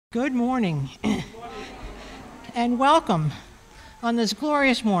Good morning, and welcome on this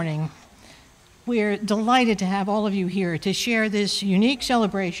glorious morning. We're delighted to have all of you here to share this unique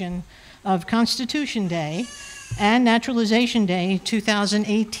celebration of Constitution Day and Naturalization Day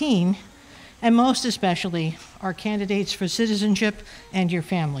 2018, and most especially our candidates for citizenship and your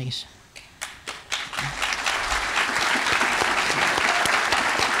families.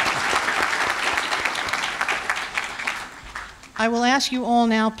 I will ask you all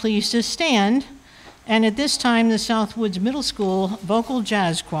now please to stand, and at this time the Southwoods Middle School Vocal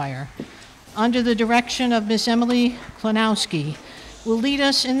Jazz Choir, under the direction of Miss Emily Klonowski, will lead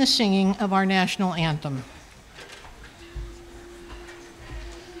us in the singing of our national anthem.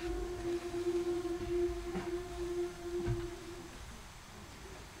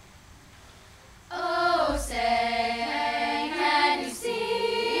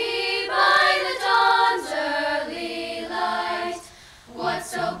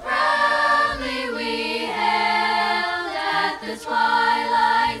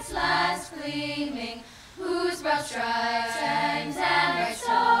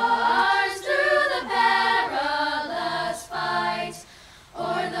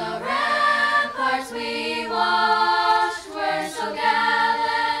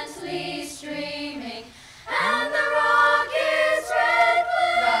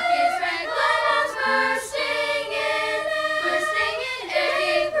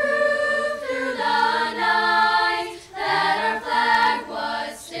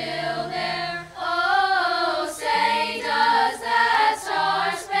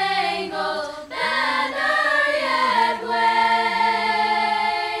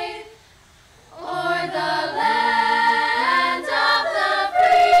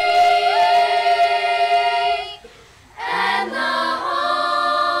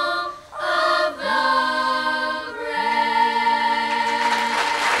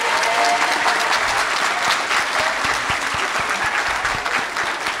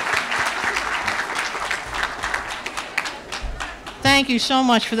 Thank you so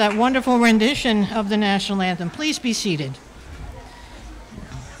much for that wonderful rendition of the national anthem. Please be seated.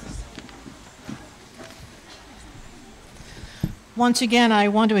 Once again, I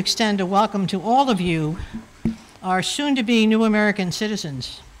want to extend a welcome to all of you, our soon-to-be new American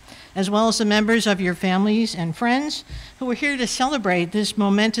citizens, as well as the members of your families and friends who are here to celebrate this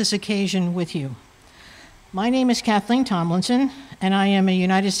momentous occasion with you. My name is Kathleen Tomlinson, and I am a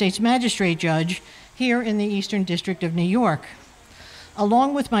United States Magistrate Judge here in the Eastern District of New York.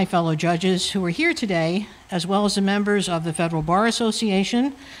 Along with my fellow judges who are here today, as well as the members of the Federal Bar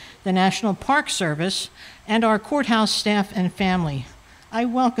Association, the National Park Service, and our courthouse staff and family, I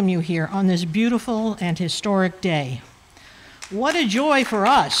welcome you here on this beautiful and historic day. What a joy for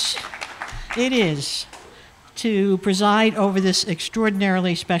us it is to preside over this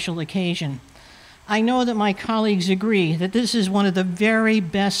extraordinarily special occasion. I know that my colleagues agree that this is one of the very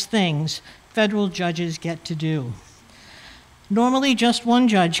best things federal judges get to do. Normally, just one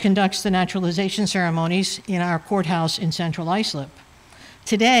judge conducts the naturalization ceremonies in our courthouse in Central Islip.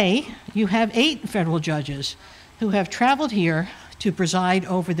 Today, you have 8 federal judges who have traveled here to preside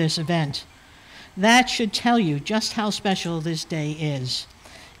over this event. That should tell you just how special this day is.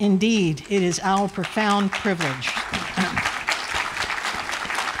 Indeed, it is our profound privilege.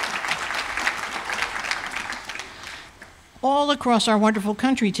 All across our wonderful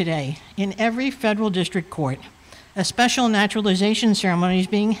country today, in every federal district court, a special naturalization ceremony is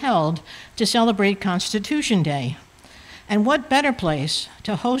being held to celebrate Constitution Day. And what better place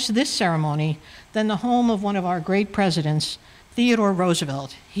to host this ceremony than the home of one of our great presidents, Theodore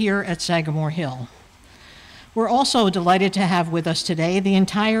Roosevelt, here at Sagamore Hill. We're also delighted to have with us today the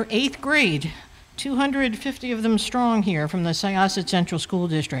entire 8th grade, 250 of them strong here from the Syosset Central School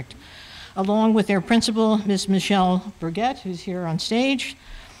District, along with their principal, Ms. Michelle Burgett, who's here on stage,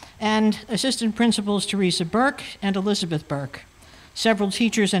 and assistant principals Teresa Burke and Elizabeth Burke, several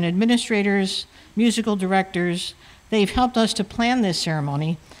teachers and administrators, musical directors. They've helped us to plan this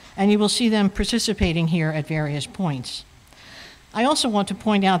ceremony, and you will see them participating here at various points. I also want to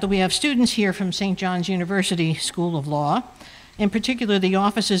point out that we have students here from St. John's University School of Law, in particular the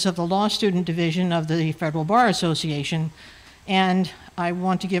offices of the Law Student Division of the Federal Bar Association, and I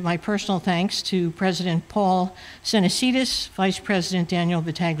want to give my personal thanks to President Paul Senesitis, Vice President Daniel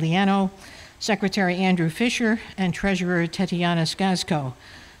Vitagliano, Secretary Andrew Fisher, and Treasurer Tetiana Skazko,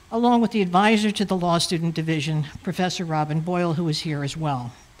 along with the advisor to the Law Student Division, Professor Robin Boyle, who is here as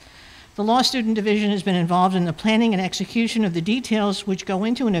well. The Law Student Division has been involved in the planning and execution of the details which go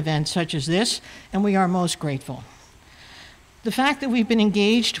into an event such as this, and we are most grateful. The fact that we've been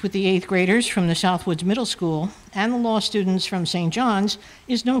engaged with the 8th graders from the Southwoods Middle School and the law students from St. John's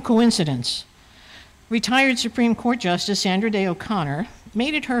is no coincidence. Retired Supreme Court Justice Sandra Day O'Connor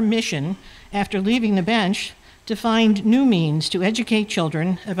made it her mission after leaving the bench to find new means to educate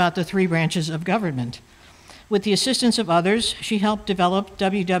children about the 3 branches of government. With the assistance of others, she helped develop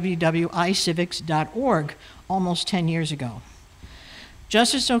www.icivics.org almost 10 years ago.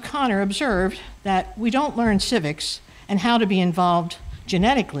 Justice O'Connor observed that we don't learn civics and how to be involved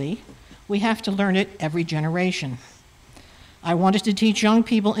genetically, we have to learn it every generation. I wanted to teach young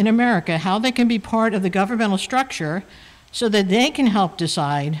people in America how they can be part of the governmental structure so that they can help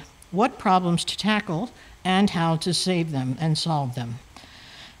decide what problems to tackle and how to save them and solve them.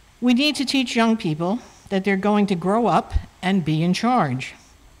 We need to teach young people that they're going to grow up and be in charge.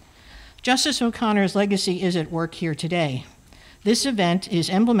 Justice O'Connor's legacy is at work here today. This event is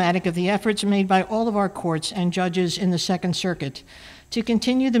emblematic of the efforts made by all of our courts and judges in the Second Circuit to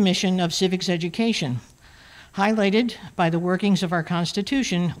continue the mission of civics education, highlighted by the workings of our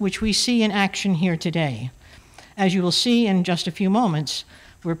Constitution, which we see in action here today. As you will see in just a few moments,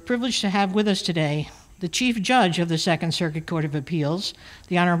 we're privileged to have with us today the Chief Judge of the Second Circuit Court of Appeals,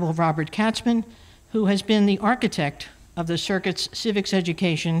 the Honorable Robert Katzman, who has been the architect of the Circuit's Civics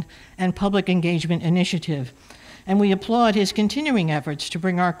Education and Public Engagement Initiative, and we applaud his continuing efforts to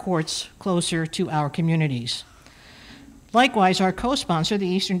bring our courts closer to our communities. Likewise, our co-sponsor, the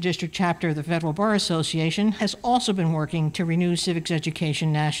Eastern District Chapter of the Federal Bar Association, has also been working to renew civics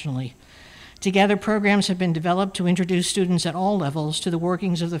education nationally. Together, programs have been developed to introduce students at all levels to the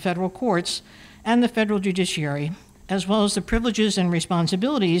workings of the federal courts and the federal judiciary, as well as the privileges and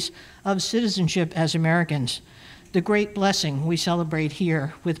responsibilities of citizenship as Americans, the great blessing we celebrate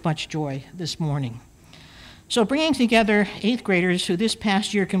here with much joy this morning. So bringing together 8th graders who this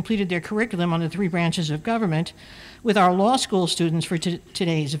past year completed their curriculum on the 3 branches of government with our law school students for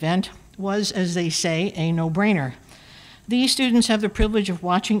today's event was, as they say, a no-brainer. These students have the privilege of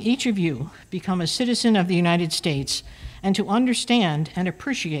watching each of you become a citizen of the United States and to understand and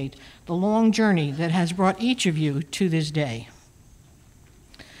appreciate the long journey that has brought each of you to this day.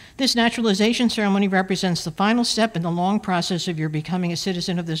 This naturalization ceremony represents the final step in the long process of your becoming a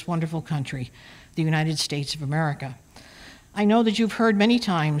citizen of this wonderful country, the United States of America. I know that you've heard many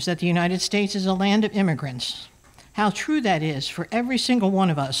times that the United States is a land of immigrants. How true that is for every single one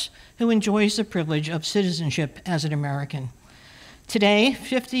of us who enjoys the privilege of citizenship as an American. Today,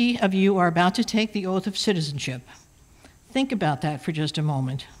 50 of you are about to take the oath of citizenship. Think about that for just a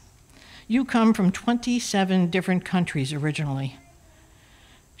moment. You come from 27 different countries originally.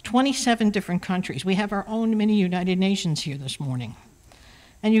 27 different countries. We have our own mini United Nations here this morning.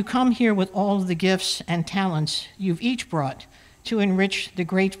 And you come here with all of the gifts and talents you've each brought to enrich the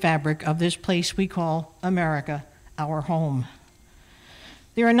great fabric of this place we call America, our home.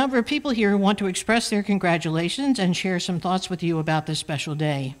 There are a number of people here who want to express their congratulations and share some thoughts with you about this special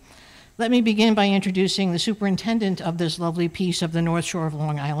day. Let me begin by introducing the superintendent of this lovely piece of the North Shore of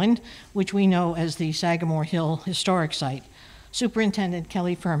Long Island, which we know as the Sagamore Hill Historic Site. Superintendent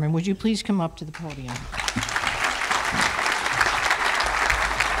Kelly Furman, would you please come up to the podium?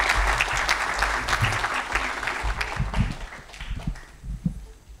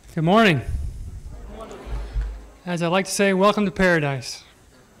 Good morning. As I like to say, welcome to paradise.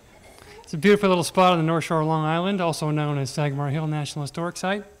 It's a beautiful little spot on the North Shore of Long Island, also known as Sagamore Hill National Historic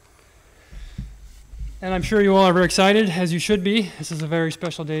Site. And I'm sure you all are very excited, as you should be. This is a very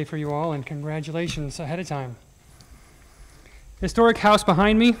special day for you all, and congratulations ahead of time. The historic house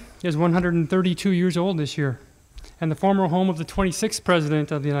behind me is 132 years old this year, and the former home of the 26th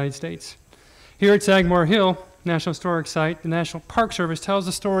President of the United States. Here at Sagamore Hill National Historic Site, the National Park Service tells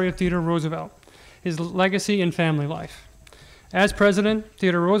the story of Theodore Roosevelt, his legacy and family life. As president,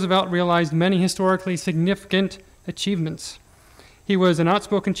 Theodore Roosevelt realized many historically significant achievements. He was an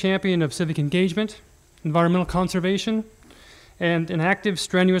outspoken champion of civic engagement, environmental conservation, and an active,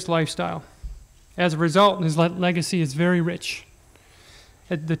 strenuous lifestyle. As a result, his legacy is very rich.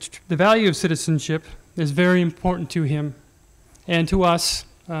 The value of citizenship is very important to him and to us,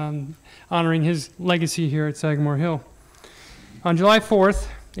 honoring his legacy here at Sagamore Hill. On July 4th,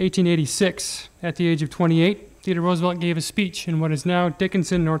 1886, at the age of 28, Theodore Roosevelt gave a speech in what is now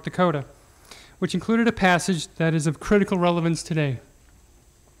Dickinson, North Dakota, which included a passage that is of critical relevance today.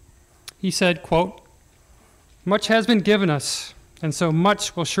 He said, quote, "Much has been given us, and so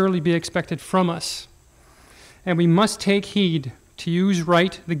much will surely be expected from us. And we must take heed to use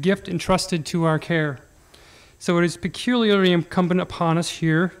right the gift entrusted to our care. So it is peculiarly incumbent upon us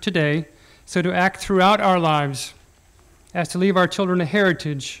here today so to act throughout our lives as to leave our children a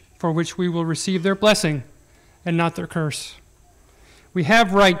heritage for which we will receive their blessing and not their curse." We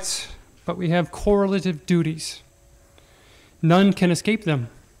have rights, but we have correlative duties. None can escape them.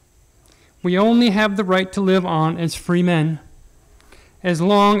 We only have the right to live on as free men, as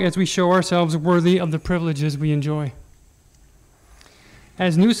long as we show ourselves worthy of the privileges we enjoy.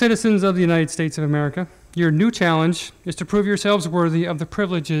 As new citizens of the United States of America, your new challenge is to prove yourselves worthy of the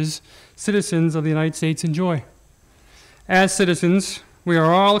privileges citizens of the United States enjoy. As citizens, we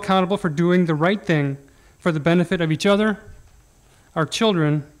are all accountable for doing the right thing for the benefit of each other, our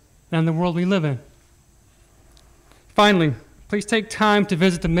children, and the world we live in. Finally, please take time to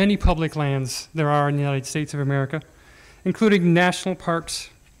visit the many public lands there are in the United States of America, including national parks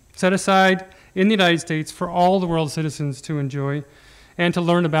set aside in the United States for all the world's citizens to enjoy and to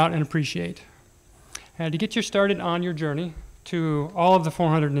learn about and appreciate. And to get you started on your journey to all of the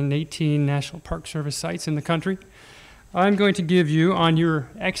 418 National Park Service sites in the country, I'm going to give you, on your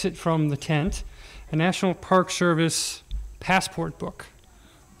exit from the tent, a National Park Service passport book.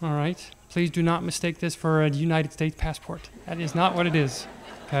 All right? Please do not mistake this for a United States passport. That is not what it is,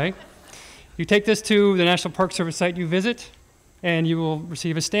 okay? You take this to the National Park Service site you visit, and you will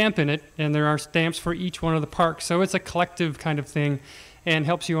receive a stamp in it, and there are stamps for each one of the parks. So it's a collective kind of thing and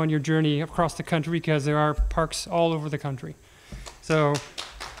helps you on your journey across the country because there are parks all over the country. So,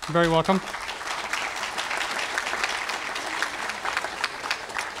 you're very welcome.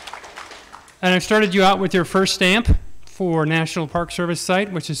 And I've started you out with your first stamp for National Park Service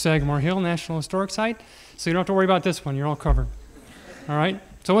site, which is Sagamore Hill National Historic Site. So you don't have to worry about this one. You're all covered. All right?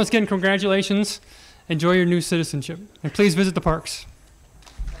 So once again, congratulations. Enjoy your new citizenship. And please visit the parks.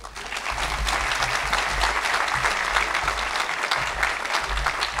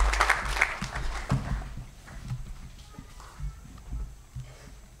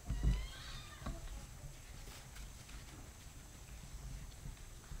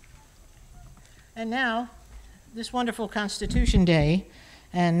 And now, this wonderful Constitution Day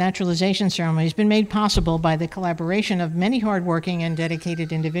and naturalization ceremony has been made possible by the collaboration of many hardworking and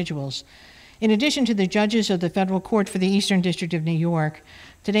dedicated individuals. In addition to the judges of the Federal Court for the Eastern District of New York,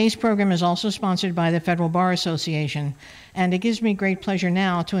 today's program is also sponsored by the Federal Bar Association, and it gives me great pleasure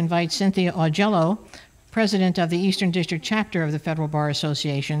now to invite Cynthia Augello, President of the Eastern District Chapter of the Federal Bar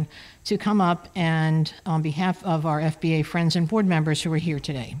Association, to come up and, on behalf of our FBA friends and board members who are here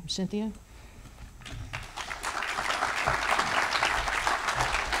today. Cynthia?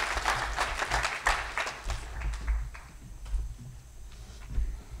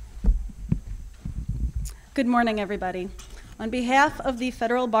 Good morning, everybody. On behalf of the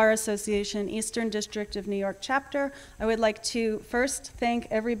Federal Bar Association Eastern District of New York Chapter, I would like to first thank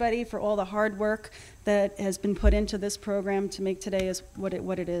everybody for all the hard work that has been put into this program to make today what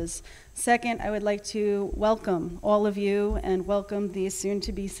it is. Second, I would like to welcome all of you and welcome the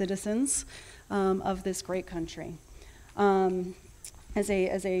soon-to-be citizens of this great country.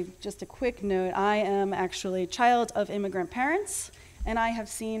 Just a quick note, I am actually a child of immigrant parents, and I have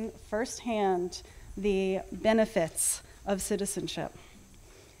seen firsthand the benefits of citizenship.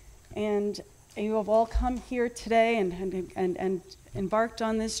 And you have all come here today and embarked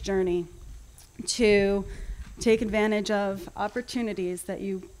on this journey to take advantage of opportunities that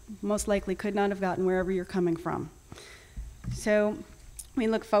you most likely could not have gotten wherever you're coming from. So we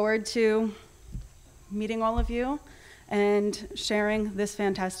look forward to meeting all of you and sharing this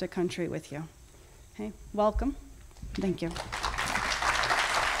fantastic country with you. Okay, welcome. Thank you.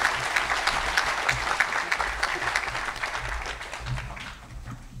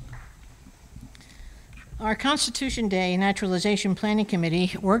 Our Constitution Day Naturalization Planning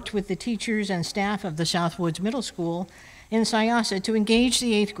Committee worked with the teachers and staff of the Southwoods Middle School in Syosset to engage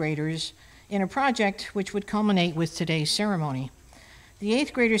the 8th graders in a project which would culminate with today's ceremony. The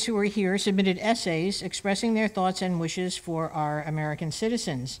 8th graders who were here submitted essays expressing their thoughts and wishes for our American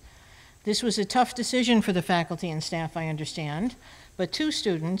citizens. This was a tough decision for the faculty and staff, I understand, but 2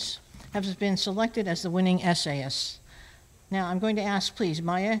 students have been selected as the winning essayists. Now, I'm going to ask, please,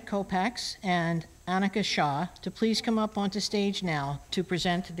 Maya Kopax and Annika Shah to please come up onto stage now to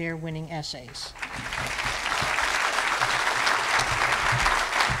present their winning essays.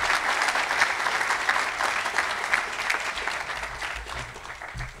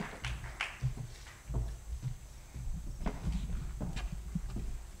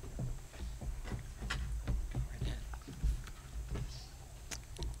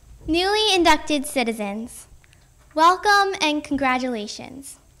 Newly inducted citizens, welcome and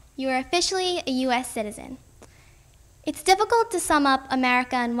congratulations. You are officially a U.S. citizen. It's difficult to sum up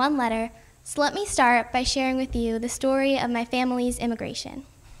America in one letter, so let me start by sharing with you the story of my family's immigration.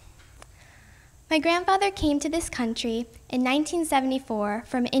 My grandfather came to this country in 1974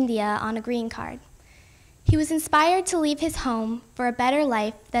 from India on a green card. He was inspired to leave his home for a better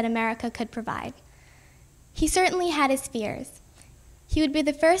life that America could provide. He certainly had his fears. He would be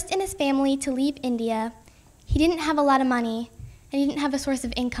the first in his family to leave India. He didn't have a lot of money, and he didn't have a source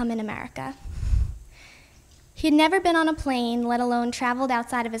of income in America. He had never been on a plane, let alone traveled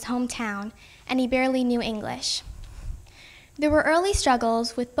outside of his hometown, and he barely knew English. There were early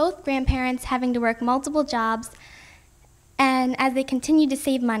struggles with both grandparents having to work multiple jobs, and as they continued to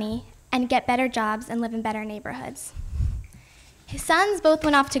save money and get better jobs and live in better neighborhoods. His sons both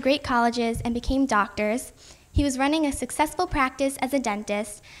went off to great colleges and became doctors. He was running a successful practice as a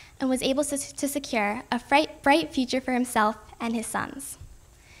dentist and was able to secure a bright future for himself and his sons.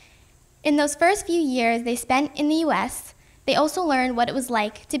 In those first few years they spent in the US, they also learned what it was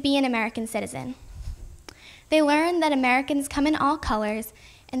like to be an American citizen. They learned that Americans come in all colors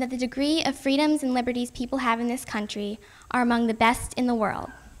and that the degree of freedoms and liberties people have in this country are among the best in the world.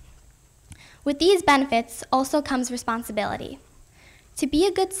 With these benefits also comes responsibility. To be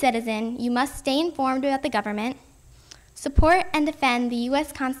a good citizen, you must stay informed about the government, support and defend the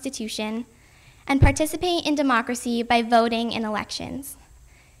US Constitution, and participate in democracy by voting in elections.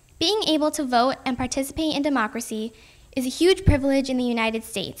 Being able to vote and participate in democracy is a huge privilege in the United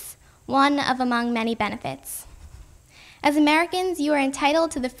States, one of among many benefits. As Americans, you are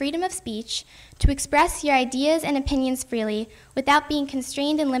entitled to the freedom of speech to express your ideas and opinions freely without being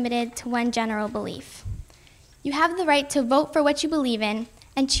constrained and limited to one general belief. You have the right to vote for what you believe in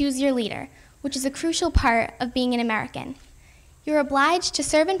and choose your leader, which is a crucial part of being an American. You're obliged to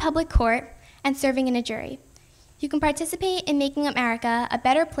serve in public court and serving in a jury. You can participate in making America a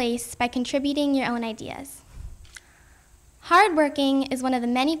better place by contributing your own ideas. Hardworking is one of the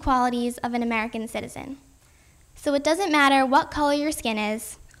many qualities of an American citizen. So it doesn't matter what color your skin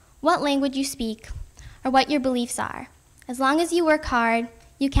is, what language you speak, or what your beliefs are. As long as you work hard,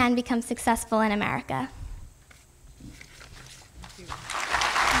 you can become successful in America.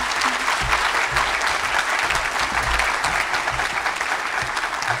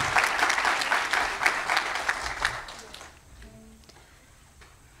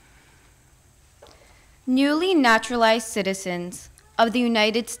 Newly naturalized citizens of the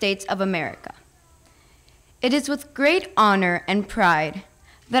United States of America. It is with great honor and pride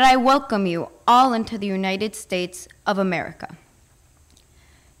that I welcome you all into the United States of America.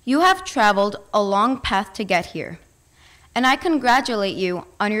 You have traveled a long path to get here, and I congratulate you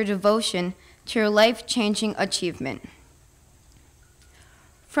on your devotion to your life-changing achievement.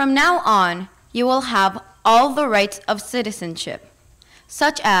 From now on, you will have all the rights of citizenship,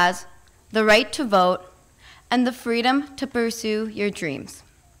 such as the right to vote and the freedom to pursue your dreams.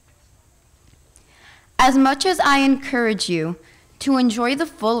 As much as I encourage you to enjoy the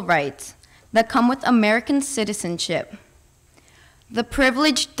full rights that come with American citizenship, the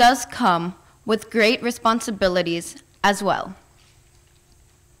privilege does come with great responsibilities as well.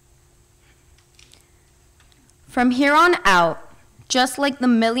 From here on out, just like the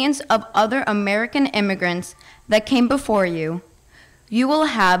millions of other American immigrants that came before you, you will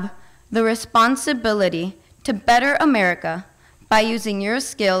have the responsibility to better America by using your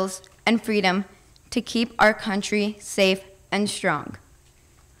skills and freedom to keep our country safe and strong.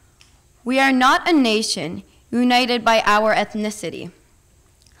 We are not a nation united by our ethnicity,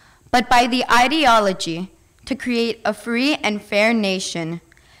 but by the ideology to create a free and fair nation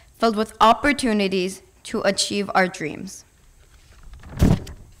filled with opportunities to achieve our dreams.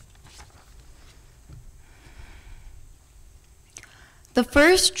 The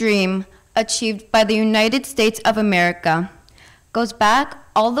first dream achieved by the United States of America goes back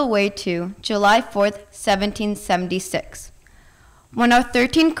all the way to July 4th, 1776, when our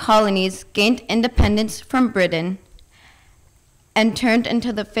 13 colonies gained independence from Britain and turned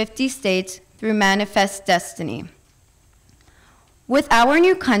into the 50 states through manifest destiny. With our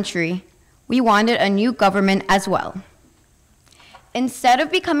new country, we wanted a new government as well. Instead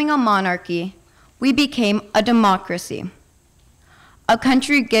of becoming a monarchy, we became a democracy, a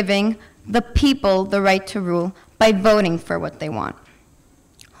country giving the people the right to rule by voting for what they want.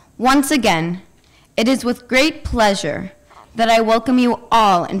 Once again, it is with great pleasure that I welcome you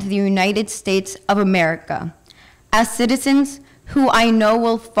all into the United States of America as citizens who I know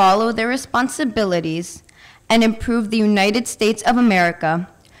will follow their responsibilities and improve the United States of America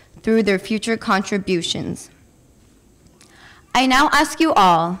through their future contributions. I now ask you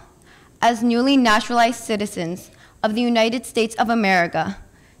all, as newly naturalized citizens of the United States of America,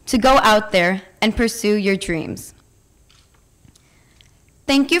 to go out there and pursue your dreams.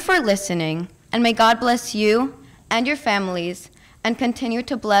 Thank you for listening, and may God bless you and your families and continue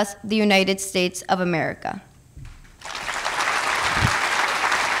to bless the United States of America.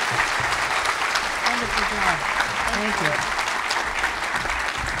 Wonderful job.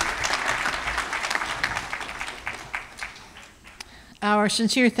 our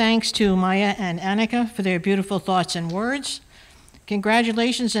sincere thanks to Maya and Annika for their beautiful thoughts and words.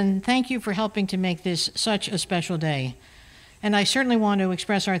 Congratulations and thank you for helping to make this such a special day. And I certainly want to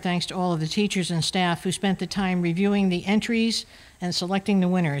express our thanks to all of the teachers and staff who spent the time reviewing the entries and selecting the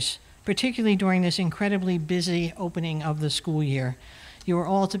winners, particularly during this incredibly busy opening of the school year. You are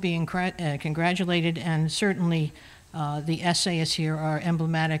all to be congratulated, and certainly the essayists here are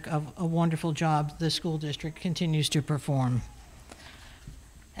emblematic of a wonderful job the school district continues to perform.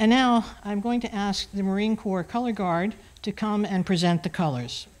 And now I'm going to ask the Marine Corps Color Guard to come and present the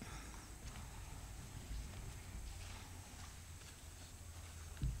colors.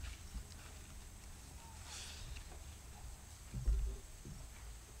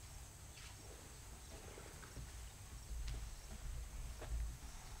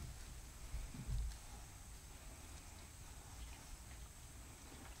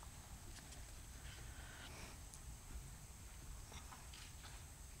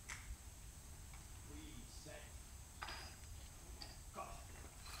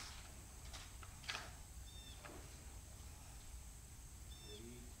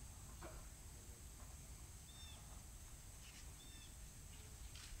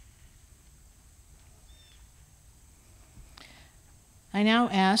 I now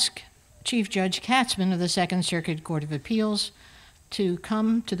ask Chief Judge Katzman of the Second Circuit Court of Appeals to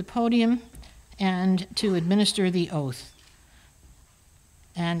come to the podium and to administer the oath.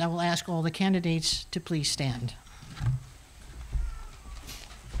 And I will ask all the candidates to please stand.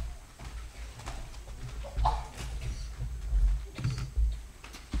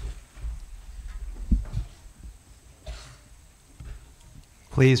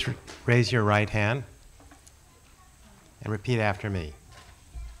 Please raise your right hand and repeat after me.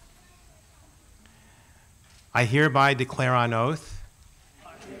 I hereby declare on oath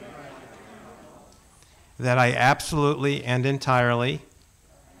that I absolutely and entirely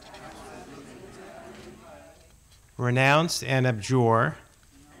renounce and abjure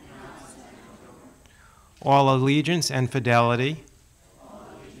all allegiance and fidelity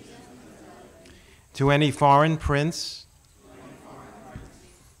to any foreign prince,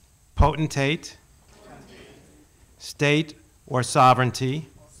 potentate, state, or sovereignty,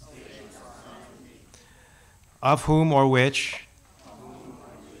 of whom or which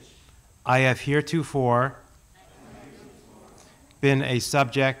I have heretofore been a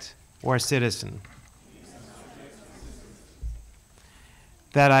subject or citizen,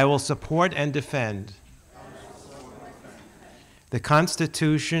 that I will support and defend the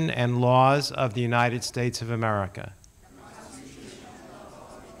Constitution and laws of the United States of America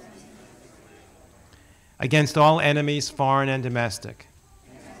against all enemies, foreign and domestic,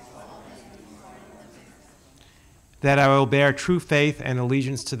 that I will bear true faith and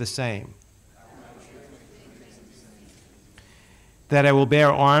allegiance to the same, that I will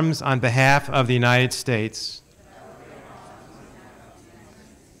bear arms on behalf of the United States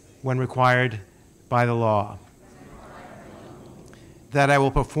when required by the law, that I will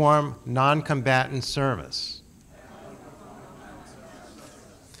perform non-combatant service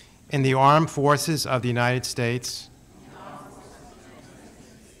in the armed forces of the United States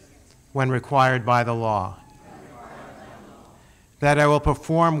when required by the law, that I will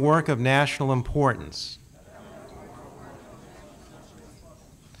perform work of national importance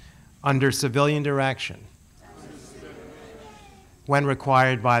under civilian direction when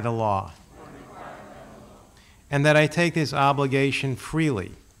required by the law, and that I take this obligation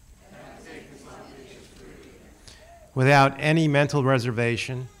freely without any mental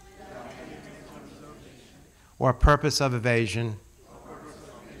reservation or purpose of evasion,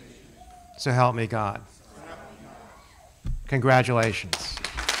 so help me God. Congratulations.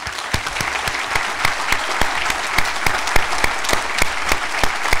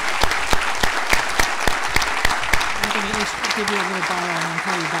 I'm going to just give you a little bio and then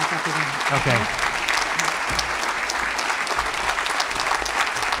call you back up again. Okay.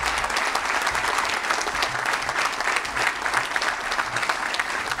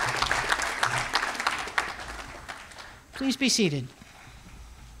 Please be seated.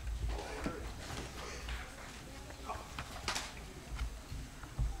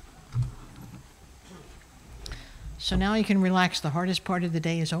 So now you can relax. The hardest part of the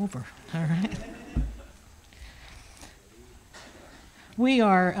day is over, all right? We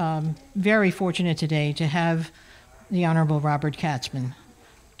are very fortunate today to have the Honorable Robert Katzman,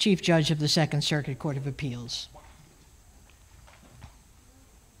 Chief Judge of the Second Circuit Court of Appeals.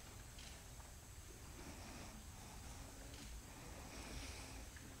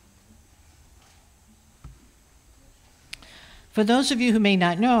 For those of you who may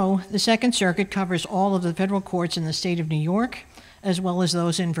not know, the Second Circuit covers all of the federal courts in the state of New York, as well as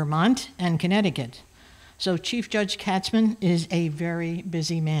those in Vermont and Connecticut. So Chief Judge Katzman is a very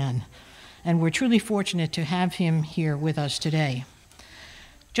busy man, and we're truly fortunate to have him here with us today.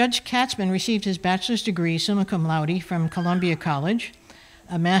 Judge Katzman received his bachelor's degree summa cum laude from Columbia College,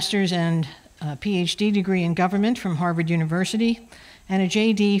 a master's and PhD degree in government from Harvard University, and a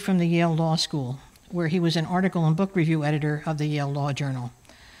JD from the Yale Law School, where he was an article and book review editor of the Yale Law Journal.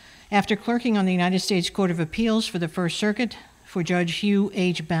 After clerking on the United States Court of Appeals for the First Circuit for Judge Hugh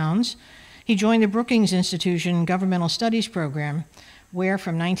H. Bounds, he joined the Brookings Institution Governmental Studies program, where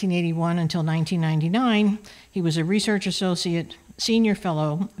from 1981 until 1999, he was a research associate, senior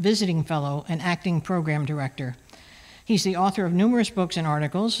fellow, visiting fellow, and acting program director. He's the author of numerous books and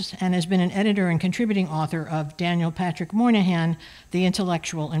articles and has been an editor and contributing author of Daniel Patrick Moynihan, The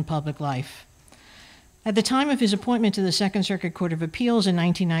Intellectual in Public Life. At the time of his appointment to the Second Circuit Court of Appeals in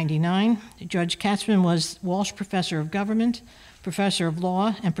 1999, Judge Katzman was Walsh Professor of Government, Professor of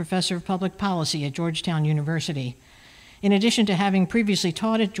Law, and Professor of Public Policy at Georgetown University. In addition to having previously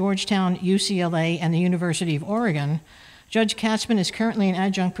taught at Georgetown, UCLA, and the University of Oregon, Judge Katzman is currently an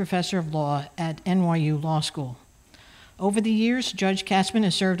adjunct professor of law at NYU Law School. Over the years, Judge Katzman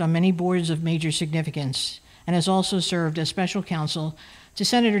has served on many boards of major significance and has also served as special counsel to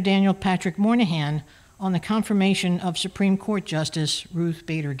Senator Daniel Patrick Moynihan on the confirmation of Supreme Court Justice Ruth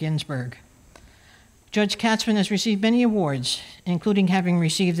Bader Ginsburg. Judge Katzman has received many awards, including having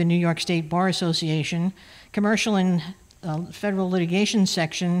received the New York State Bar Association Commercial and Federal Litigation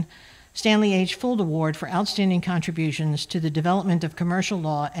Section Stanley H. Fuld Award for outstanding contributions to the development of commercial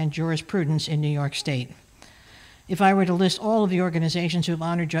law and jurisprudence in New York State. If I were to list all of the organizations who have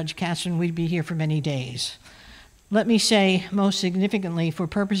honored Judge Katzman, we'd be here for many days. Let me say, most significantly, for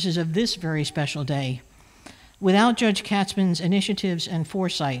purposes of this very special day, without Judge Katzman's initiatives and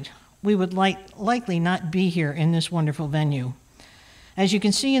foresight, we would likely not be here in this wonderful venue. As you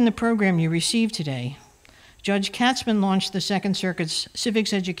can see in the program you received today, Judge Katzman launched the Second Circuit's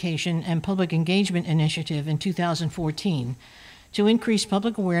Civics Education and Public Engagement Initiative in 2014 to increase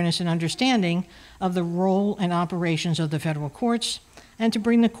public awareness and understanding of the role and operations of the federal courts and to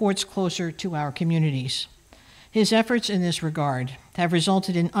bring the courts closer to our communities. His efforts in this regard have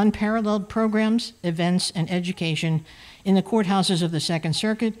resulted in unparalleled programs, events, and education in the courthouses of the Second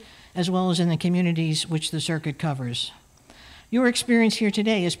Circuit, as well as in the communities which the circuit covers. Your experience here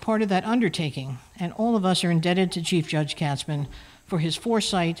today is part of that undertaking, and all of us are indebted to Chief Judge Katzman for his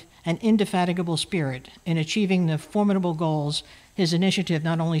foresight and indefatigable spirit in achieving the formidable goals his initiative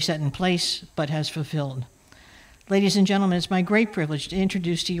not only set in place, but has fulfilled. Ladies and gentlemen, it's my great privilege to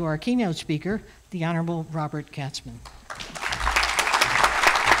introduce to you our keynote speaker, the Honorable Robert Katzman.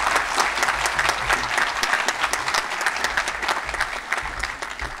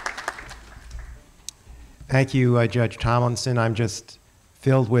 Thank you, Judge Tomlinson. I'm just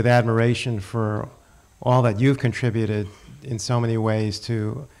filled with admiration for all that you've contributed in so many ways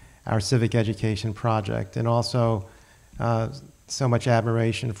to our civic education project, and also so much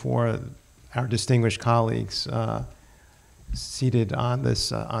admiration for our distinguished colleagues seated on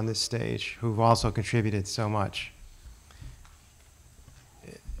this stage, who've also contributed so much.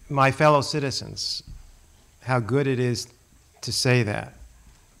 My fellow citizens, how good it is to say that.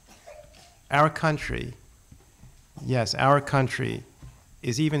 Our country, yes, our country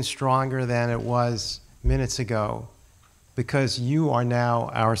is even stronger than it was minutes ago because you are now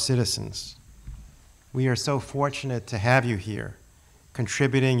our citizens. We are so fortunate to have you here,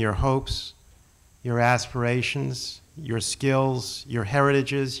 contributing your hopes, your aspirations, your skills, your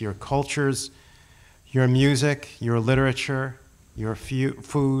heritages, your cultures, your music, your literature, your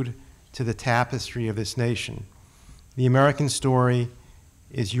food to the tapestry of this nation. The American story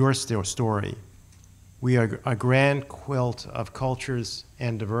is your story. We are a grand quilt of cultures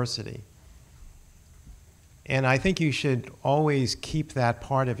and diversity. And I think you should always keep that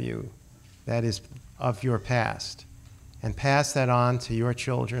part of you that is of your past and pass that on to your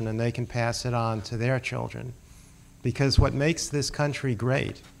children, and they can pass it on to their children. Because what makes this country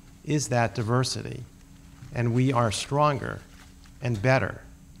great is that diversity. And we are stronger and better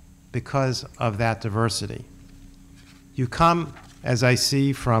because of that diversity. You come, as I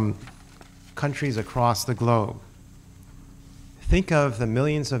see, from countries across the globe. Think of the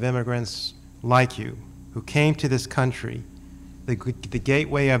millions of immigrants like you who came to this country, the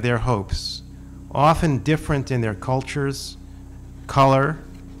gateway of their hopes, often different in their cultures, color,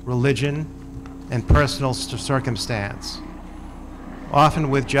 religion, and personal circumstance, often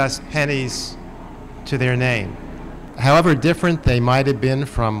with just pennies to their name. However different they might have been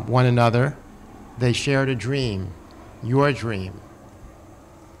from one another, they shared a dream, your dream,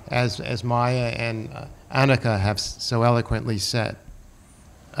 as Maya and Annika have so eloquently said.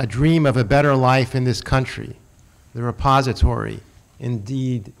 A dream of a better life in this country, the repository,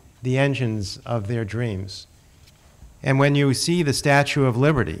 indeed the engines of their dreams. And when you see the Statue of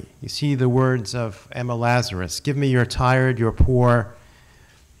Liberty, you see the words of Emma Lazarus, give me your tired, your poor,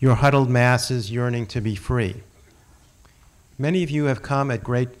 your huddled masses yearning to be free. Many of you have come at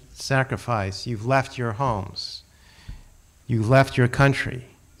great sacrifice. You've left your homes. You've left your country.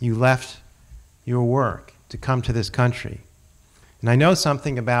 You left your work to come to this country. And I know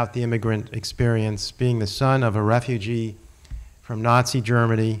something about the immigrant experience, being the son of a refugee from Nazi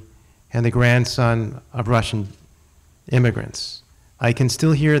Germany and the grandson of Russian immigrants. I can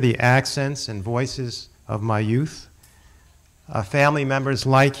still hear the accents and voices of my youth, family members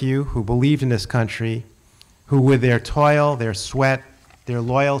like you who believed in this country, who with their toil, their sweat, their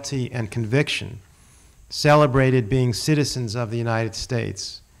loyalty and conviction celebrated being citizens of the United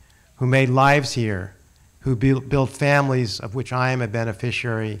States, who made lives here, who built families of which I am a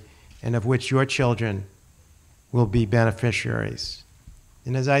beneficiary and of which your children will be beneficiaries.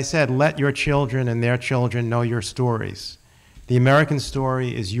 And as I said, let your children and their children know your stories. The American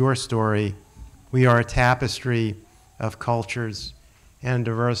story is your story. We are a tapestry of cultures and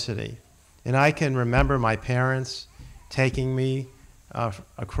diversity. And I can remember my parents taking me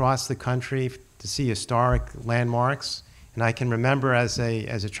across the country to see historic landmarks. And I can remember as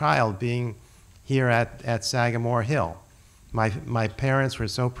a child being here at Sagamore Hill. My parents were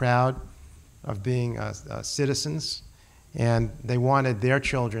so proud of being citizens, and they wanted their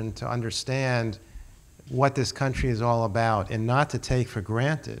children to understand what this country is all about and not to take for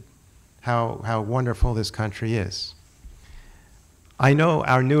granted how wonderful this country is. I know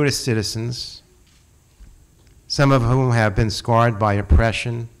our newest citizens, some of whom have been scarred by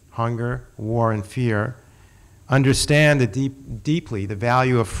oppression, hunger, war, and fear, understand deeply the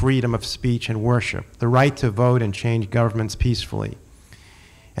value of freedom of speech and worship, the right to vote and change governments peacefully,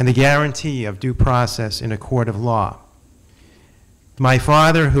 and the guarantee of due process in a court of law. My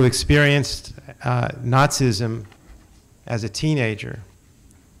father, who experienced Nazism as a teenager,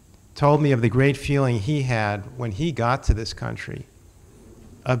 told me of the great feeling he had when he got to this country,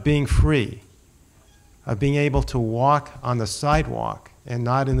 of being free, of being able to walk on the sidewalk and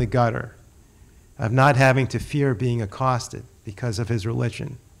not in the gutter, of not having to fear being accosted because of his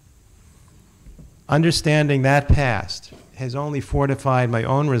religion. Understanding that past has only fortified my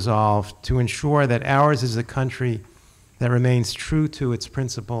own resolve to ensure that ours is a country that remains true to its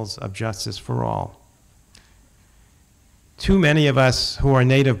principles of justice for all. Too many of us who are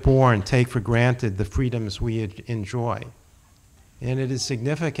native born take for granted the freedoms we enjoy. And it is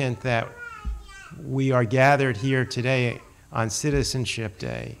significant that we are gathered here today on Citizenship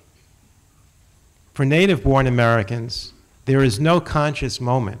Day. For native-born Americans, there is no conscious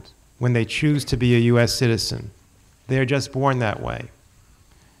moment when they choose to be a U.S. citizen. They are just born that way.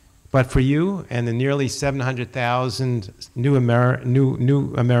 But for you and the nearly 700,000 new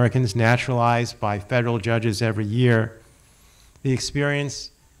Americans naturalized by federal judges every year, the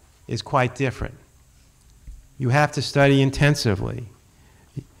experience is quite different. You have to study intensively.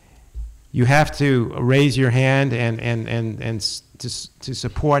 You have to raise your hand and to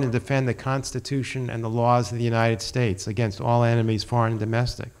support and defend the Constitution and the laws of the United States against all enemies, foreign and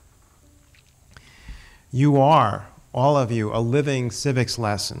domestic. You are, all of you, a living civics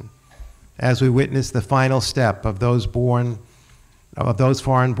lesson as we witness the final step of those foreign-born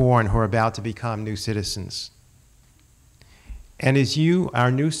who are about to become new citizens. And as you, our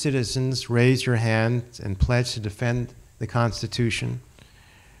new citizens, raise your hand and pledge to defend the Constitution,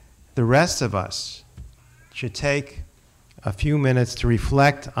 the rest of us should take a few minutes to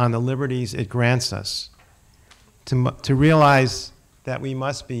reflect on the liberties it grants us, to realize that we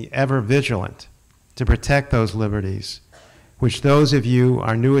must be ever vigilant to protect those liberties, which those of you,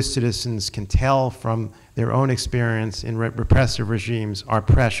 our newest citizens, can tell from their own experience in repressive regimes are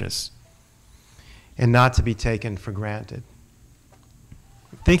precious and not to be taken for granted.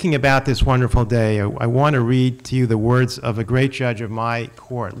 Thinking about this wonderful day, I want to read to you the words of a great judge of my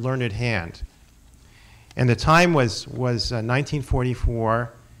court, Learned Hand. And the time was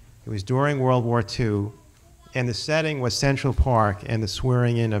 1944. It was during World War II, and the setting was Central Park and the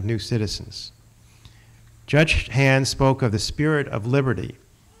swearing in of new citizens. Judge Hand spoke of the spirit of liberty,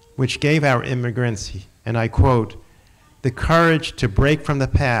 which gave our immigrants, and I quote, the courage to break from the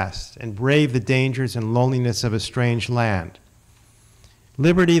past and brave the dangers and loneliness of a strange land.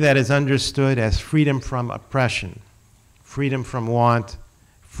 Liberty that is understood as freedom from oppression, freedom from want,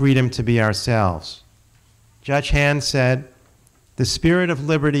 freedom to be ourselves. Judge Hand said, the spirit of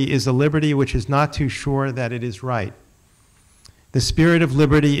liberty is a liberty which is not too sure that it is right, The spirit of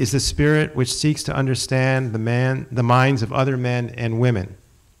liberty is the spirit which seeks to understand the minds of other men and women.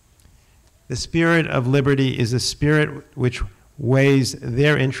 The spirit of liberty is the spirit which weighs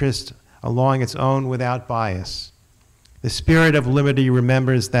their interest along its own without bias. The spirit of liberty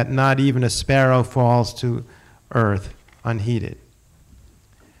remembers that not even a sparrow falls to earth unheeded.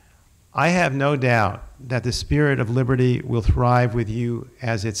 I have no doubt that the spirit of liberty will thrive with you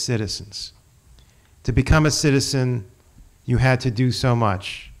as its citizens. To become a citizen, you had to do so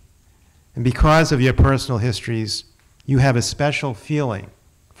much. And because of your personal histories, you have a special feeling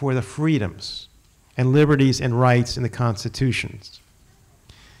for the freedoms and liberties and rights in the constitutions.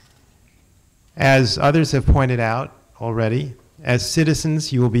 As others have pointed out already, as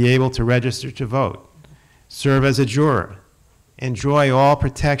citizens, you will be able to register to vote, serve as a juror, enjoy all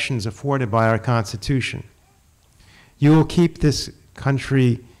protections afforded by our Constitution. You will keep this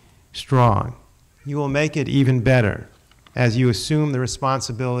country strong. You will make it even better as you assume the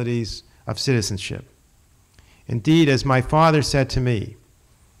responsibilities of citizenship. Indeed, as my father said to me,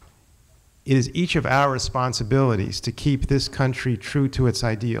 it is each of our responsibilities to keep this country true to its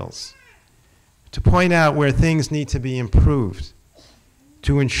ideals, to point out where things need to be improved,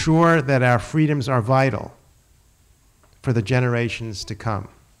 to ensure that our freedoms are vital for the generations to come.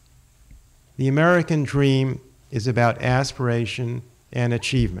 The American dream is about aspiration and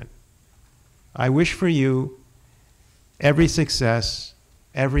achievement. I wish for you every success,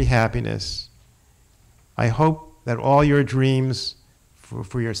 every happiness. I hope that all your dreams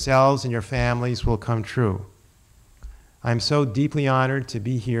for yourselves and your families will come true. I'm so deeply honored to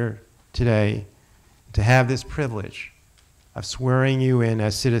be here today, to have this privilege of swearing you in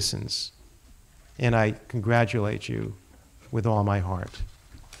as citizens, and I congratulate you with all my heart.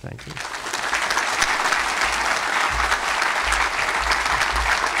 Thank you.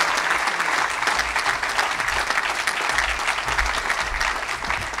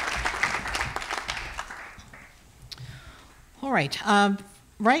 All right.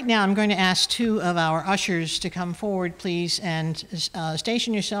 Right now, I'm going to ask two of our ushers to come forward, please, and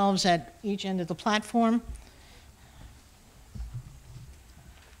station yourselves at each end of the platform.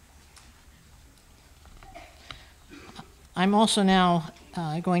 I'm also now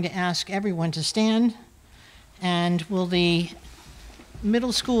going to ask everyone to stand, and will the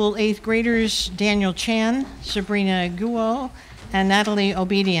middle school 8th graders, Daniel Chan, Sabrina Guo, and Natalie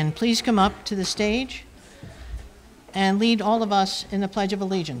Obedian, please come up to the stage and lead all of us in the Pledge of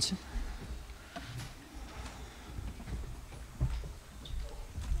Allegiance.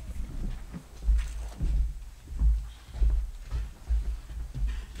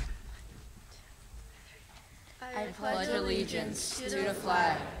 I pledge allegiance to the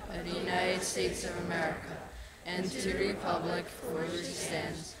flag of the United States of America and to the republic for which it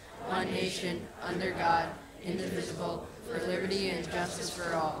stands, one nation, under God, indivisible, for liberty and justice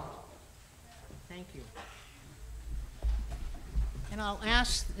for all. Thank you. And I'll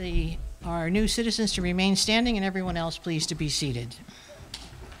ask our new citizens to remain standing, and everyone else, please, to be seated.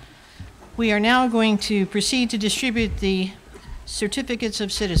 We are now going to proceed to distribute the certificates of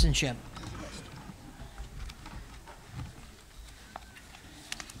citizenship.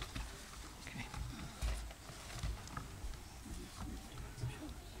 Okay.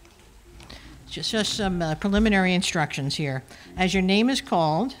 Just some preliminary instructions here. As your name is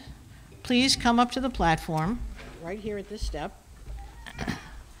called, please come up to the platform, right here at this step.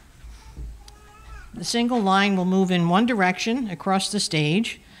 The single line will move in one direction across the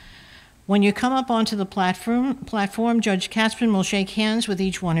stage. When you come up onto the platform, Judge Katzman will shake hands with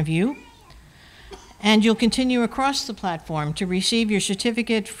each one of you, and you'll continue across the platform to receive your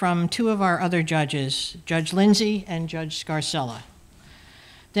certificate from two of our other judges, Judge Lindsay and Judge Scarcella.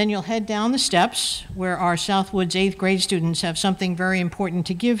 Then you'll head down the steps where our Southwoods 8th grade students have something very important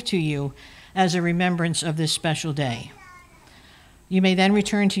to give to you as a remembrance of this special day. You may then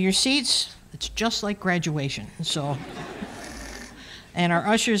return to your seats. It's just like graduation, so. And our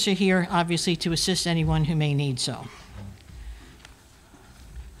ushers are here, obviously, to assist anyone who may need so.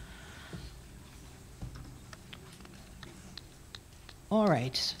 All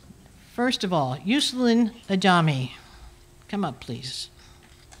right. First of all, Yuslin Adami, come up, please.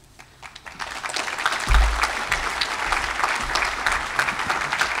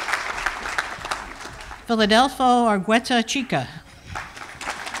 Philadelphia Argueta Chica.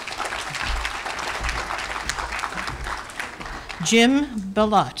 Jim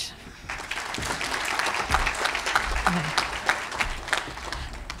Belot.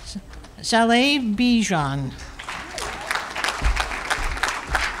 Saleh Bijan.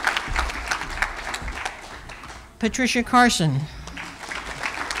 Patricia Carson.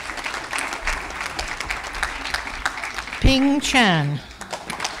 Ping Chan.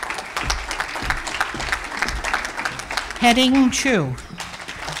 Heading Chu.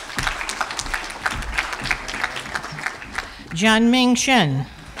 Jianming Shen.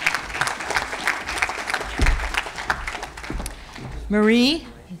 Marie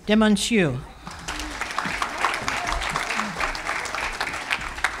Demonceau.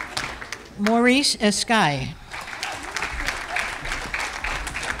 Maurice Escai.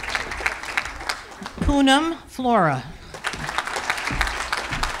 Poonam Flora.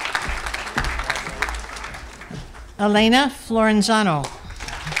 Elena Florenzano.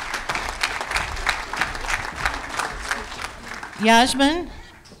 Yasmin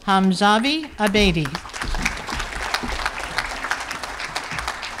Hamzavi Abedi.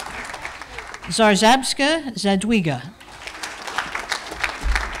 Zarzabska Zadwiga.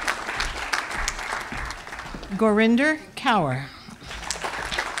 Gorinder Kaur.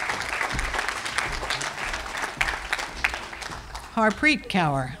 Harpreet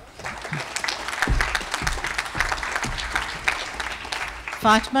Kaur.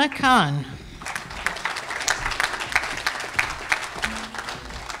 Fatma Khan.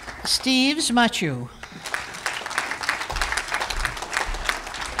 Steves Machu.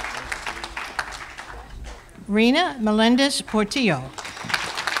 Rina Melendez Portillo.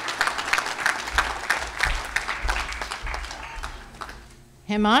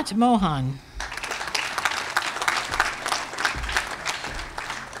 Hemat Mohan.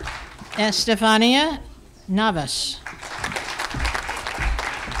 Estefania Navas.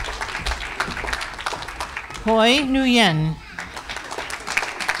 Hoi Nguyen.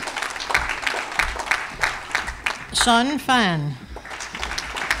 Sun Fan.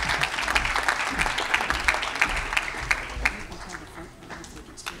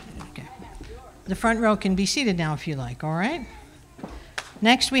 Okay. The front row can be seated now if you like, all right?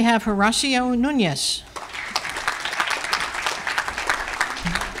 Next we have Horacio Nunez.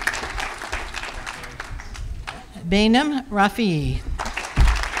 Bainam Rafi.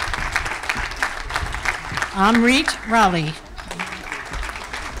 Amrit Raleigh.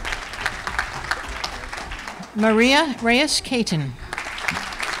 Maria Reyes Caton.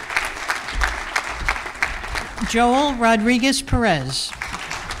 Joel Rodriguez Perez.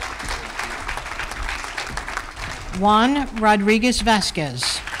 Juan Rodriguez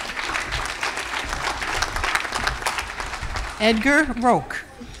Vasquez. Edgar Roque.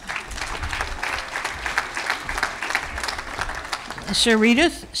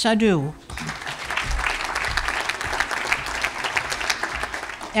 Saridith Sadhu.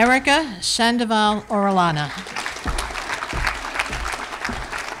 Erica Sandoval Orellana.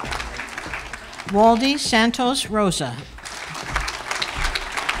 Waldy Santos Rosa.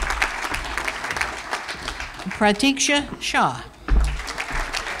 Pratiksha Shah.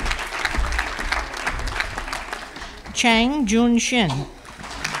 Chang Jun Shin.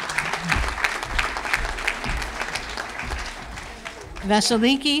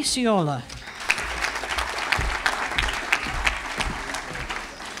 Vasiliki Siola.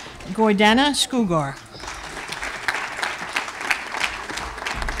 Gordana Skugor.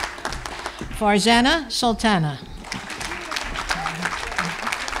 Farzana Sultana.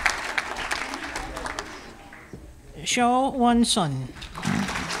 Shou Won Sun.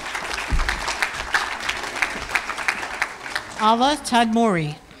 Ala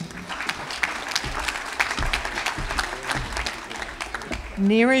Tadmori.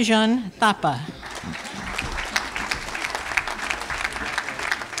 Nirajan Thapa.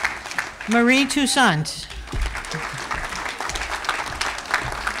 Marie Toussaint.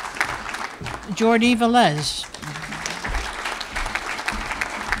 Jordi Velez.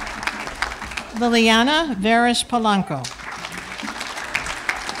 Liliana Veras Polanco.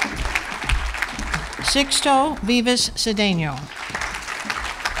 Sixto Vivas Cedeno.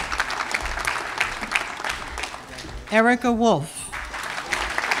 Erica Wolf.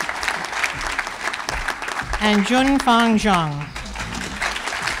 And Junfang Zhang.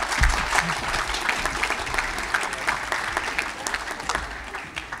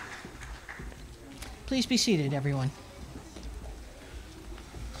 Please be seated, everyone.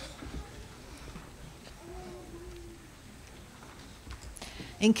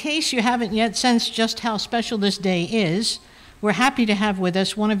 In case you haven't yet sensed just how special this day is, we're happy to have with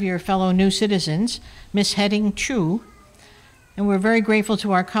us one of your fellow new citizens, Miss Heading Chu, and we're very grateful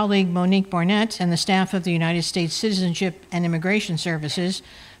to our colleague Monique Barnett and the staff of the United States Citizenship and Immigration Services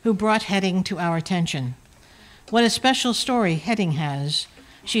who brought Heading to our attention. What a special story Heading has.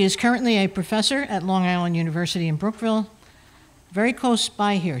 She is currently a professor at Long Island University in Brookville, very close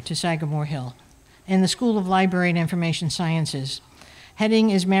by here to Sagamore Hill, in the School of Library and Information Sciences.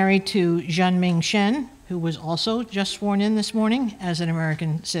 Heading is married to Jianming Shen, who was also just sworn in this morning as an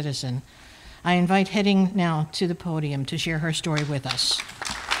American citizen. I invite heading now to the podium to share her story with us.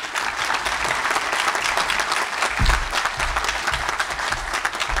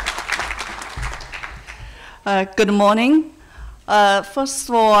 Good morning. First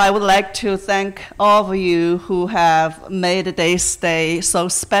of all, I would like to thank all of you who have made this day so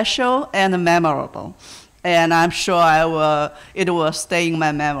special and memorable. And I'm sure it will stay in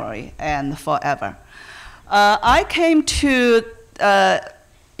my memory and forever. I came to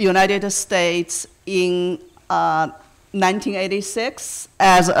United States in 1986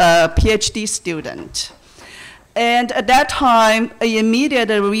 as a PhD student. And at that time, an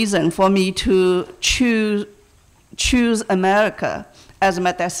immediate reason for me to choose America as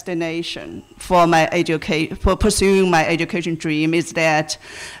my destination for pursuing my education dream is that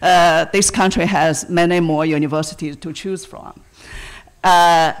this country has many more universities to choose from.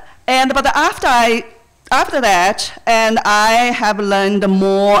 But after that, and I have learned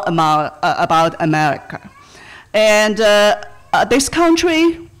more about America. And this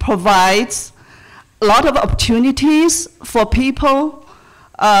country provides a lot of opportunities for people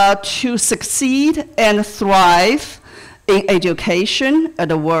to succeed and thrive in education,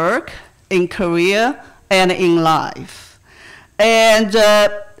 at work, in career, and in life. And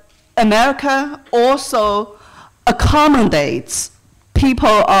America also accommodates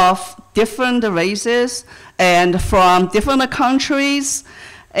people of different races and from different countries.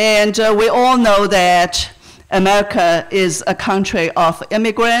 And we all know that America is a country of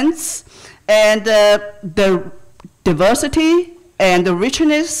immigrants, and the diversity and the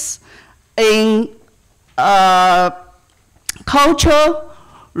richness in culture,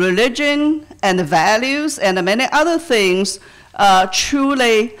 religion, and values, and many other things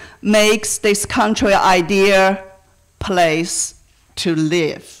truly makes this country an ideal place to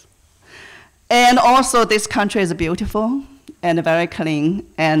live. And also, this country is beautiful and very clean,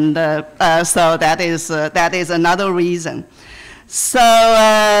 and so that is another reason. So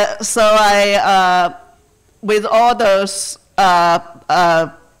I, with all those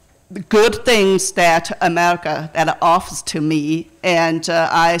good things that America offers to me, and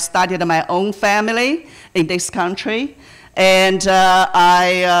I started my own family in this country, and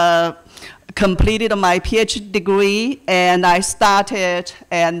I completed my PhD degree, and I started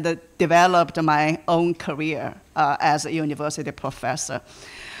and developed my own career as a university professor.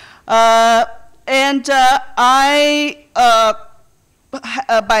 And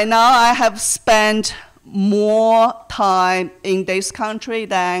by now I have spent more time in this country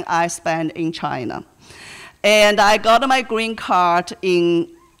than I spent in China. And I got my green card in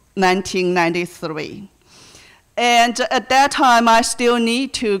 1993. And at that time, I still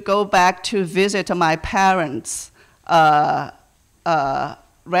need to go back to visit my parents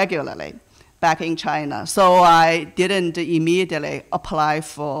regularly back in China. So I didn't immediately apply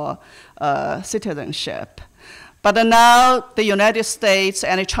for citizenship. But now the United States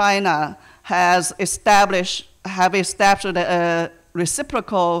and China have established a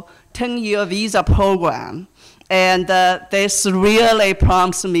reciprocal 10-year visa program. And this really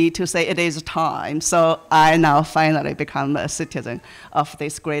prompts me to say it is time. So I now finally become a citizen of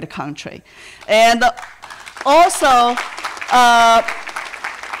this great country. And also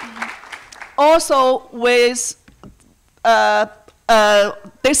with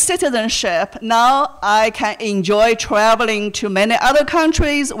this citizenship, now I can enjoy traveling to many other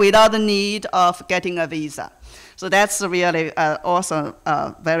countries without the need of getting a visa. So that's really also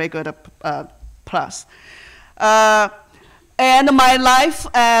a very good plus. And my life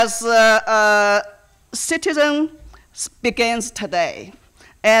as a citizen begins today.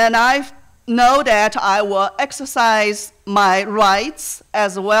 And I know that I will exercise my rights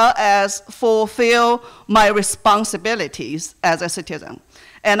as well as fulfill my responsibilities as a citizen.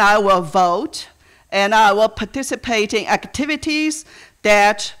 And I will vote, and I will participate in activities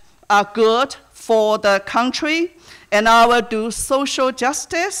that are good for the country, and I will do social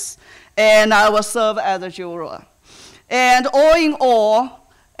justice, and I will serve as a juror. And all in all,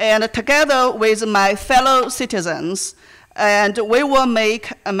 and together with my fellow citizens, and we will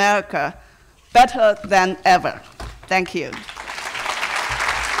make America better than ever. Thank you.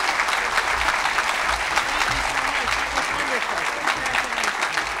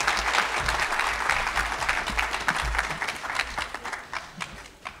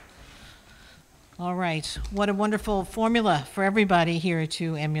 All right, what a wonderful formula for everybody here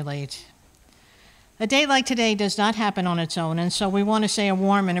to emulate. A day like today does not happen on its own, and so we want to say a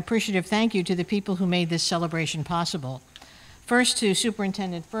warm and appreciative thank you to the people who made this celebration possible. First to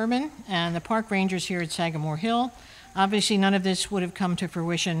Superintendent Furman and the park rangers here at Sagamore Hill. Obviously, none of this would have come to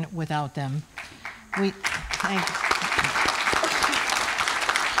fruition without them. We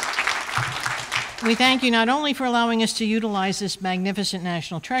thank you not only for allowing us to utilize this magnificent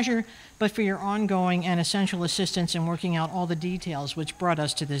national treasure, but for your ongoing and essential assistance in working out all the details which brought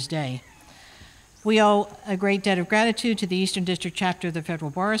us to this day. We owe a great debt of gratitude to the Eastern District Chapter of the Federal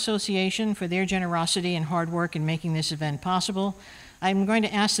Bar Association for their generosity and hard work in making this event possible. I'm going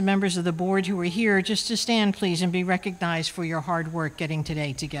to ask the members of the board who are here just to stand, please, and be recognized for your hard work getting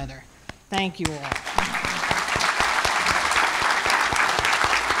today together. Thank you all.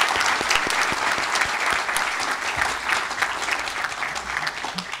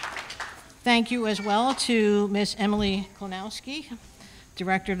 Thank you as well to Miss Emily Klonowski,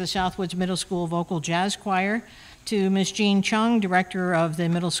 Director of the Southwoods Middle School Vocal Jazz Choir, to Ms. Jean Chung, Director of the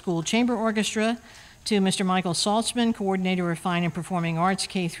Middle School Chamber Orchestra, to Mr. Michael Saltzman, Coordinator of Fine and Performing Arts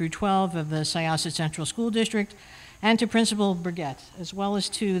K through 12 of the Syosset Central School District, and to Principal Burgett, as well as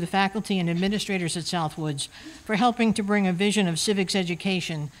to the faculty and administrators at Southwoods for helping to bring a vision of civics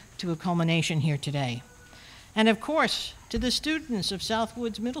education to a culmination here today. And of course, to the students of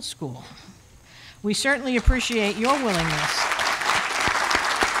Southwoods Middle School. We certainly appreciate your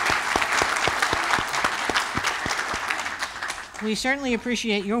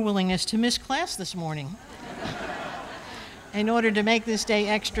willingness to miss class this morning in order to make this day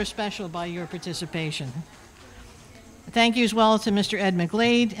extra special by your participation. Thank you as well to Mr. Ed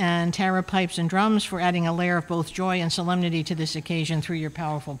McGlade and Tara Pipes and Drums for adding a layer of both joy and solemnity to this occasion through your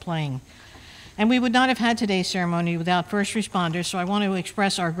powerful playing. And we would not have had today's ceremony without first responders, so I want to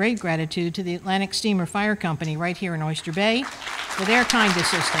express our great gratitude to the Atlantic Steamer Fire Company right here in Oyster Bay for their kind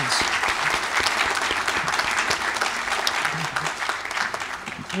assistance.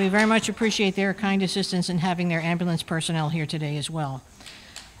 We very much appreciate their kind assistance in having their ambulance personnel here today as well.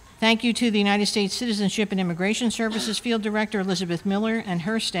 Thank you to the United States Citizenship and Immigration Services Field Director Elizabeth Miller and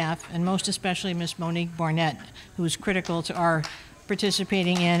her staff, and most especially Ms. Monique Barnett, who is critical to our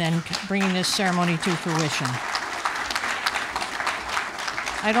participating in and bringing this ceremony to fruition.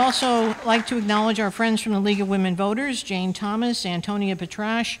 I'd also like to acknowledge our friends from the League of Women Voters, Jane Thomas, Antonia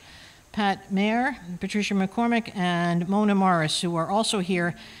Petrash, Pat Mayer, Patricia McCormick, and Mona Morris, who are also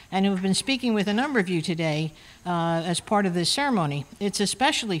here and who have been speaking with a number of you today as part of this ceremony. It's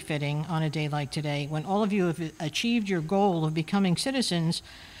especially fitting on a day like today, when all of you have achieved your goal of becoming citizens,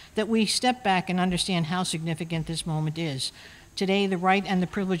 that we step back and understand how significant this moment is. Today, the right and the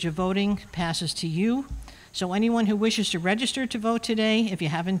privilege of voting passes to you. So anyone who wishes to register to vote today, if you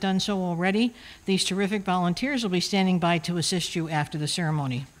haven't done so already, these terrific volunteers will be standing by to assist you after the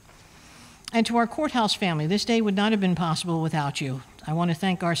ceremony. And to our courthouse family, this day would not have been possible without you. I want to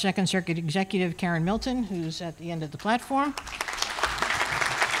thank our Second Circuit Executive, Karen Milton, who's at the end of the platform.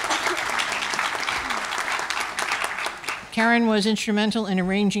 Karen was instrumental in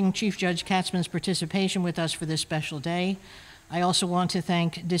arranging Chief Judge Katzman's participation with us for this special day. I also want to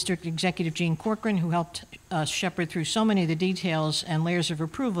thank District Executive Jean Corcoran, who helped us shepherd through so many of the details and layers of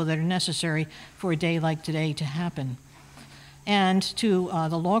approval that are necessary for a day like today to happen. And to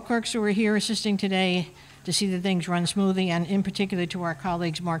the law clerks who are here assisting today to see that things run smoothly, and in particular to our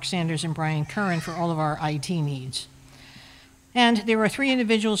colleagues Mark Sanders and Brian Curran for all of our IT needs. And there are three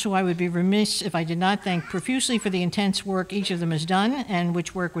individuals who I would be remiss if I did not thank profusely for the intense work each of them has done, and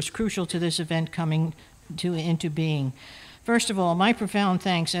which work was crucial to this event coming into being. First of all, my profound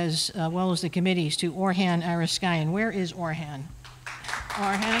thanks, as well as the committees, to Orhan Ariskayan. Where is Orhan?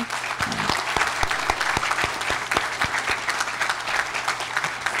 Orhan?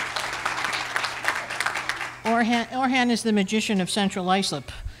 Orhan is the magician of Central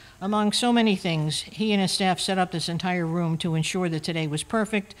Islip. Among so many things, he and his staff set up this entire room to ensure that today was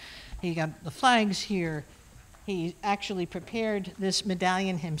perfect. He got the flags here. He actually prepared this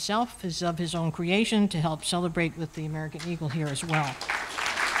medallion himself, is of his own creation, to help celebrate with the American Eagle here as well.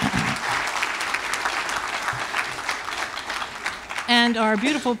 And our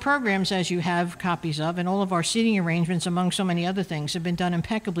beautiful programs, as you have copies of, and all of our seating arrangements, among so many other things, have been done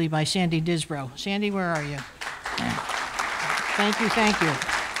impeccably by Sandy Disbrow. Sandy, where are you? Thank you, thank you.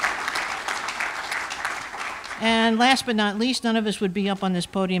 And last but not least, none of us would be up on this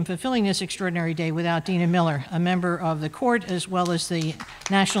podium fulfilling this extraordinary day without Dina Miller, a member of the court as well as the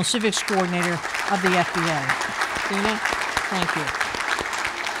National Civics Coordinator of the FDA. Dina, thank you.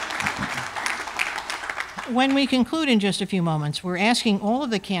 When we conclude in just a few moments, we're asking all of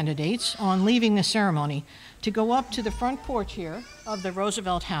the candidates on leaving the ceremony to go up to the front porch here of the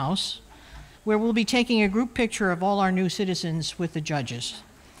Roosevelt House, where we'll be taking a group picture of all our new citizens with the judges.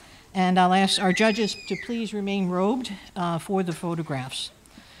 And I'll ask our judges to please remain robed for the photographs.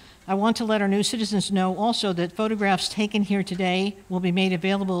 I want to let our new citizens know also that photographs taken here today will be made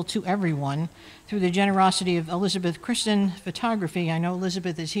available to everyone through the generosity of Elizabeth Kristen Photography. I know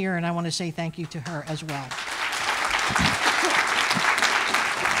Elizabeth is here, and I want to say thank you to her as well.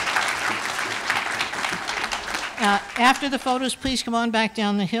 After the photos, please come on back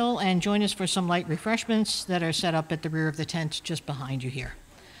down the hill and join us for some light refreshments that are set up at the rear of the tent just behind you here.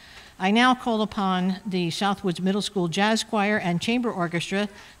 I now call upon the Southwoods Middle School Jazz Choir and Chamber Orchestra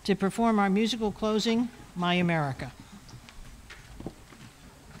to perform our musical closing, My America.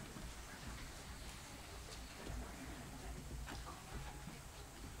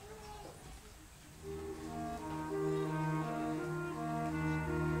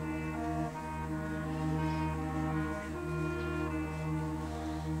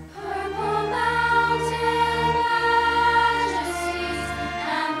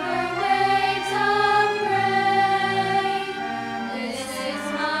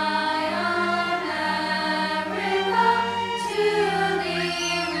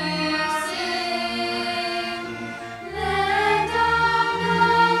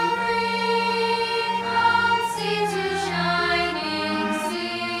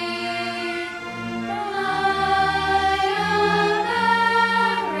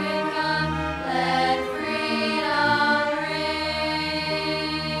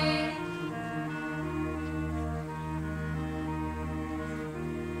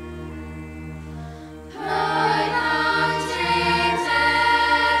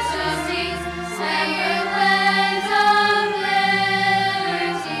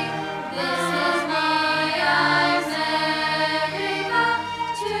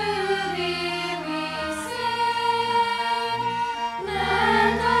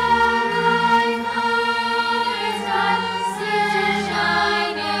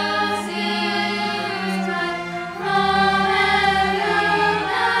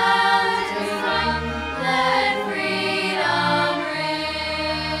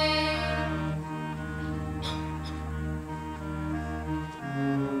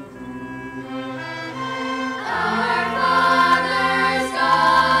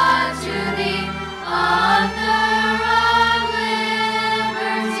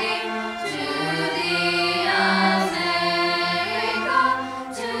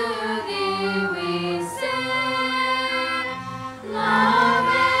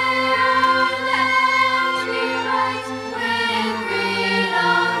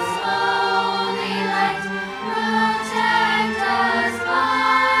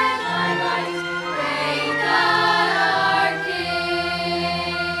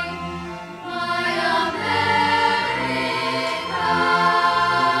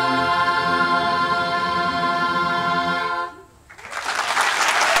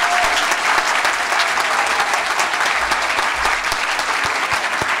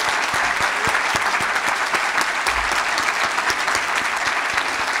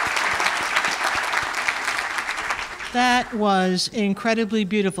 That was incredibly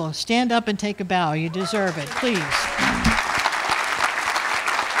beautiful. Stand up and take a bow. You deserve it, please.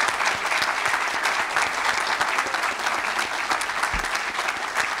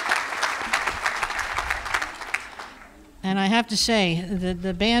 And I have to say,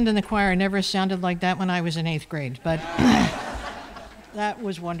 the band and the choir never sounded like that when I was in 8th grade, but that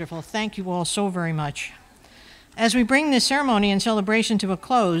was wonderful. Thank you all so very much. As we bring this ceremony and celebration to a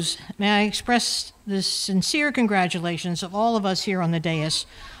close, may I express the sincere congratulations of all of us here on the dais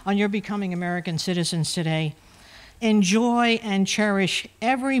on your becoming American citizens today. Enjoy and cherish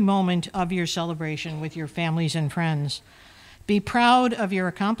every moment of your celebration with your families and friends. Be proud of your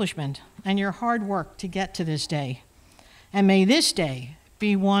accomplishment and your hard work to get to this day. And may this day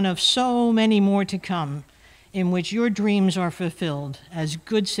be one of so many more to come in which your dreams are fulfilled as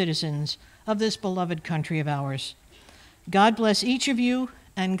good citizens of this beloved country of ours. God bless each of you,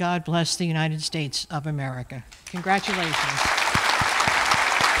 and God bless the United States of America. Congratulations.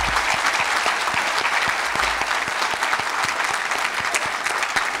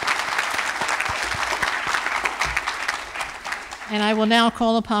 And I will now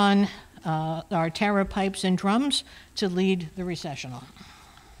call upon our Tara pipes and drums to lead the recessional.